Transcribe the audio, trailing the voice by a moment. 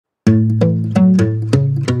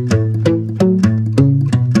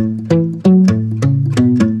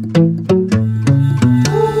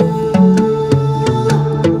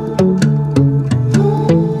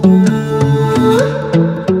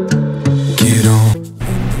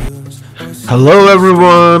Hello,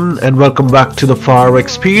 everyone, and welcome back to the Far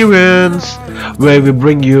Experience, where we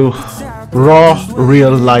bring you raw,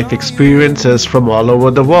 real life experiences from all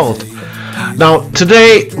over the world. Now,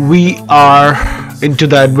 today we are into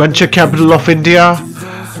the adventure capital of India,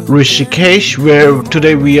 Rishikesh, where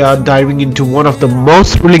today we are diving into one of the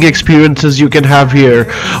most thrilling experiences you can have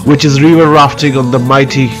here, which is river rafting on the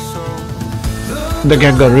mighty the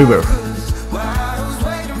Ganga River.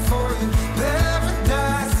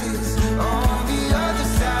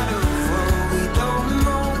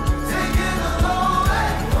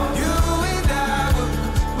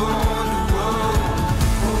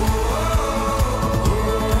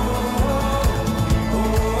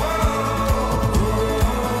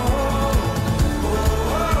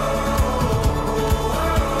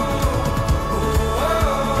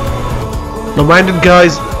 Now mind it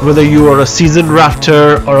guys, whether you are a seasoned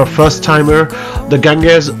rafter or a first timer, the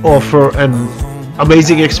Ganges offer an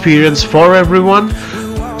amazing experience for everyone.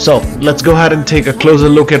 So let's go ahead and take a closer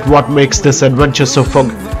look at what makes this adventure so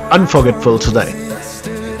unforgettable today.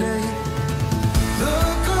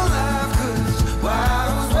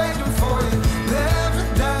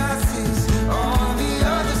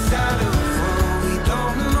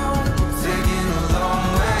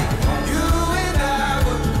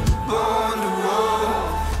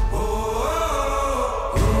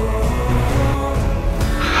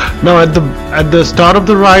 Now at the start of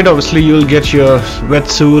the ride, obviously you'll get your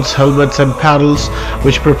wetsuits, helmets and paddles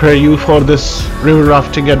which prepare you for this river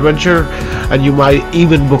rafting adventure, and you might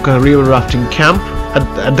even book a river rafting camp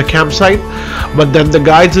at the campsite. But then the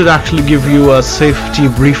guides will actually give you a safety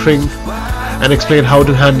briefing and explain how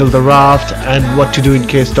to handle the raft and what to do in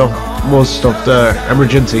case of most of the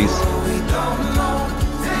emergencies.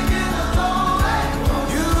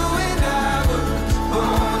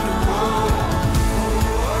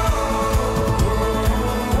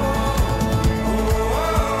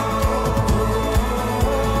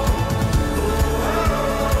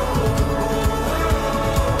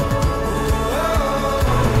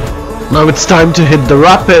 Now it's time to hit the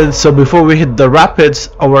rapids. So before we hit the rapids,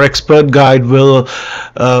 our expert guide will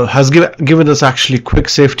has given us actually quick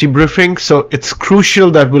safety briefing. So it's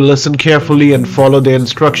crucial that we listen carefully and follow the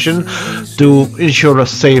instruction to ensure a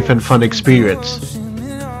safe and fun experience.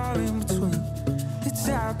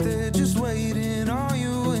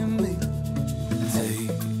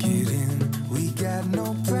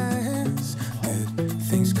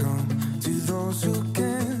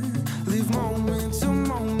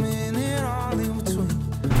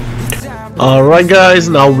 Alright guys,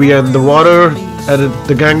 now we are in the water, and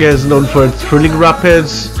the Ganga is known for its thrilling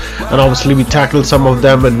rapids, and obviously we tackled some of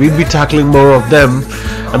them and we'll be tackling more of them.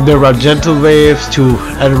 And there are gentle waves to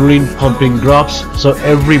adrenaline pumping drops, so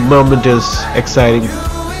every moment is exciting.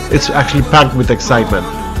 It's actually packed with excitement.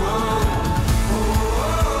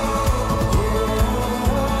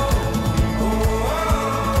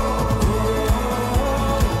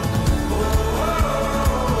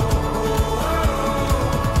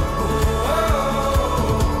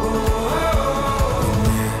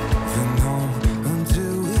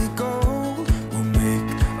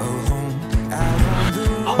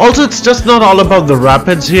 Also, it's just not all about the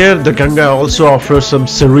rapids here. The Ganga also offers some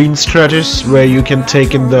serene stretches where you can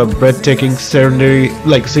take in the breathtaking scenery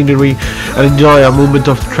and enjoy a moment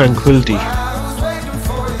of tranquility.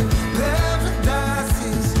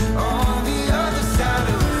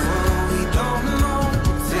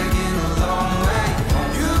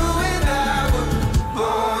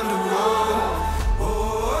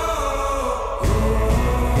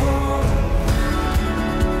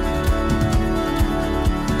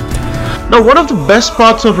 Now, one of the best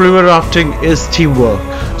parts of river rafting is teamwork.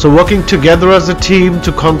 So working together as a team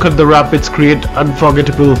to conquer the rapids create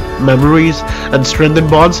unforgettable memories and strengthen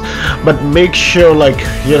bonds. But make sure, like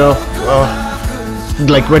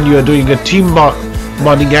when you are doing a team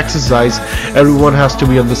bonding exercise, everyone has to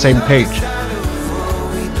be on the same page.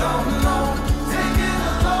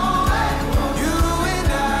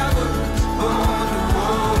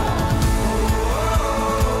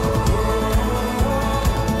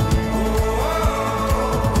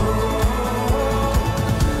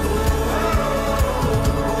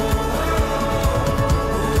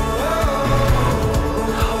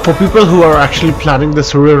 For people who are actually planning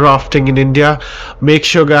this river rafting in India, make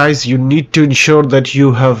sure guys, you need to ensure that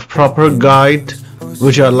you have proper guide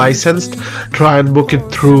which are licensed. Try and book it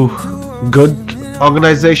through good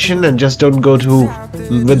organization and just don't go to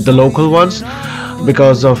with the local ones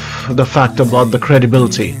because of the fact about the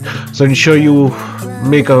credibility. So ensure you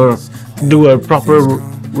do a proper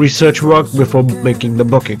research work before making the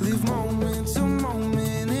booking.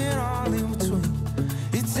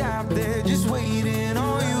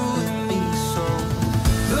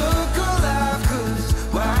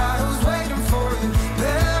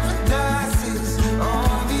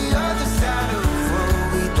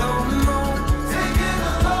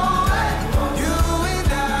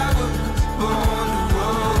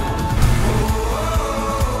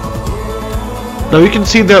 Now you can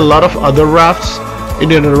see there are a lot of other rafts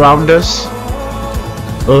in and around us,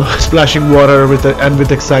 splashing water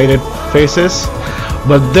with excited faces.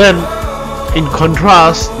 But then, in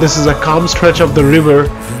contrast, this is a calm stretch of the river.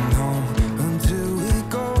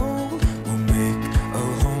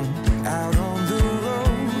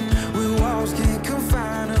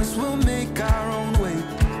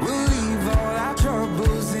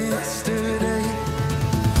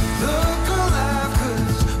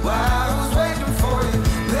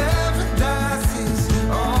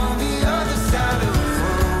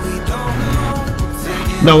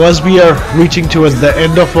 Now as we are reaching towards the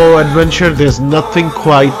end of our adventure, there's nothing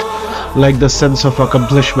quite like the sense of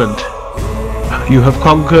accomplishment. You have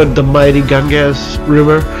conquered the mighty Ganges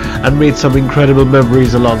river and made some incredible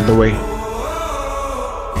memories along the way.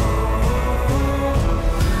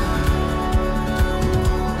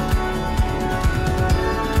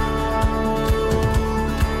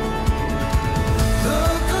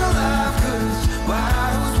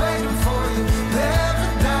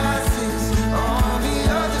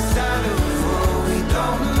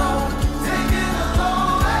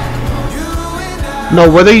 Now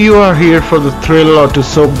whether you are here for the thrill or to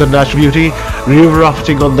soak the natural beauty, river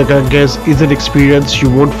rafting on the Ganges is an experience you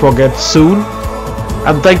won't forget soon.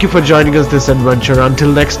 And thank you for joining us this adventure. Until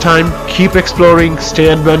next time, keep exploring, stay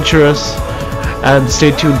adventurous, and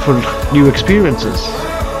stay tuned for new experiences.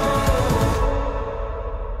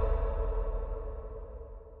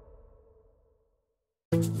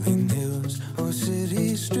 In hills or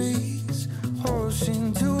city streets,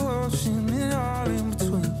 ocean to ocean and all in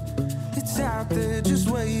between. It's out there just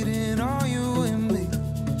waiting on you and me.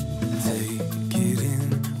 Take it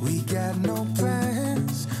in, we got no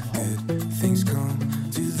plans. Good things come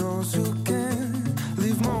to those who can.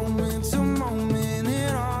 Live moment to moment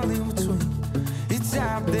and all in between. It's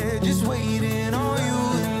out there just waiting on you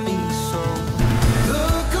and me. So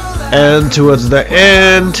look alive. And towards the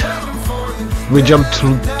end, we jumped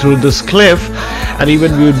through this cliff, and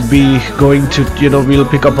even we would be going to, we'll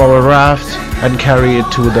pick up our raft and carry it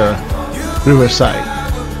to the riverside.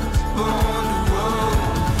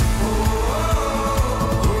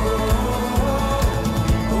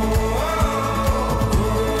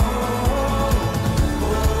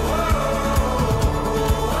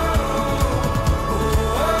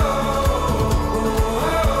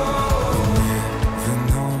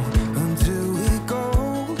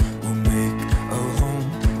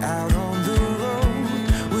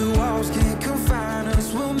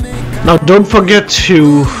 Now don't forget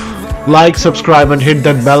to like, subscribe and hit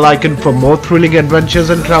that bell icon for more thrilling adventures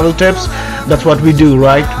and travel tips. That's what we do,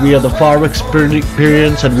 right? We are the Far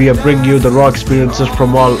Experience, and we bring you the raw experiences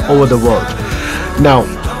from all over the world. Now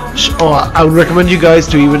I would recommend you guys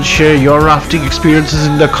to even share your rafting experiences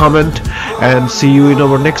in the comment, and see you in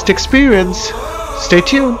our next experience. Stay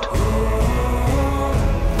tuned.